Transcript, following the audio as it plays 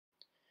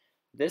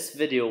This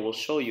video will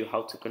show you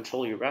how to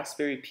control your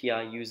Raspberry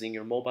Pi using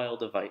your mobile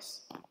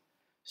device.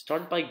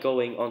 Start by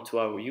going onto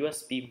our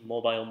USB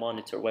Mobile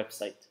Monitor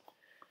website.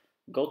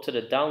 Go to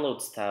the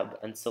Downloads tab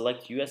and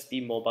select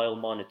USB Mobile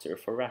Monitor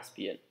for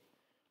Raspbian.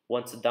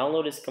 Once the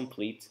download is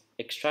complete,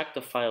 extract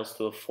the files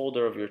to a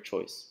folder of your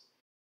choice.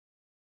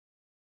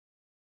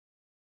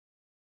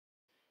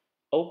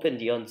 Open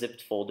the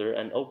unzipped folder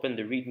and open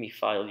the README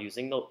file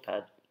using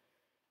Notepad.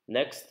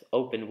 Next,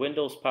 open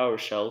Windows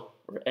PowerShell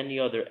or any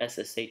other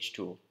SSH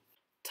tool.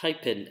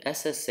 Type in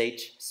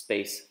SSH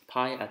space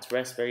pi at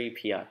Raspberry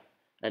Pi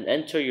and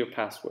enter your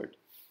password.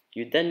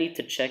 You then need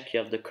to check you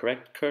have the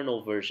correct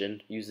kernel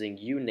version using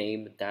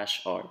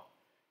uname-r.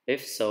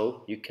 If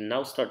so, you can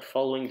now start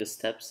following the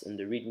steps in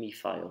the README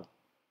file.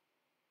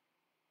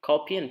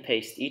 Copy and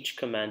paste each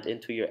command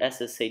into your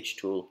SSH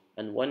tool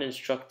and when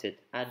instructed,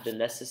 add the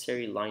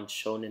necessary lines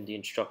shown in the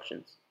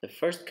instructions. The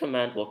first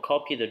command will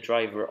copy the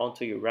driver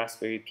onto your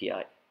Raspberry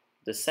Pi.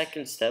 The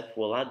second step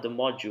will add the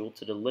module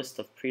to the list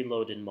of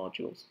preloaded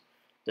modules.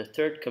 The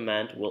third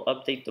command will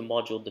update the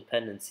module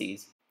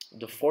dependencies.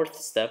 The fourth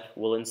step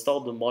will install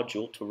the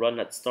module to run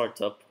at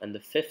startup, and the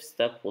fifth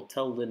step will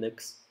tell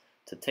Linux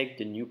to take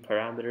the new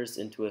parameters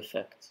into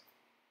effect.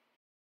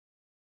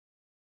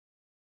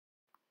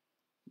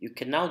 You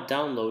can now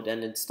download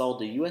and install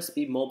the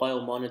USB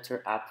Mobile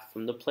Monitor app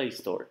from the Play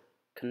Store.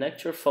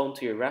 Connect your phone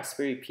to your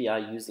Raspberry Pi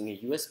using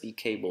a USB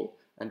cable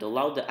and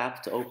allow the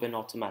app to open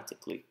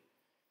automatically.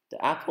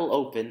 The app will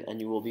open and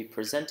you will be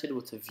presented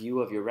with a view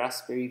of your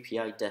Raspberry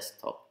Pi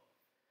desktop.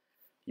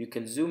 You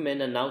can zoom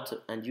in and out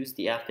and use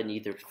the app in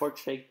either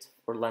portrait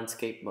or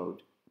landscape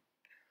mode.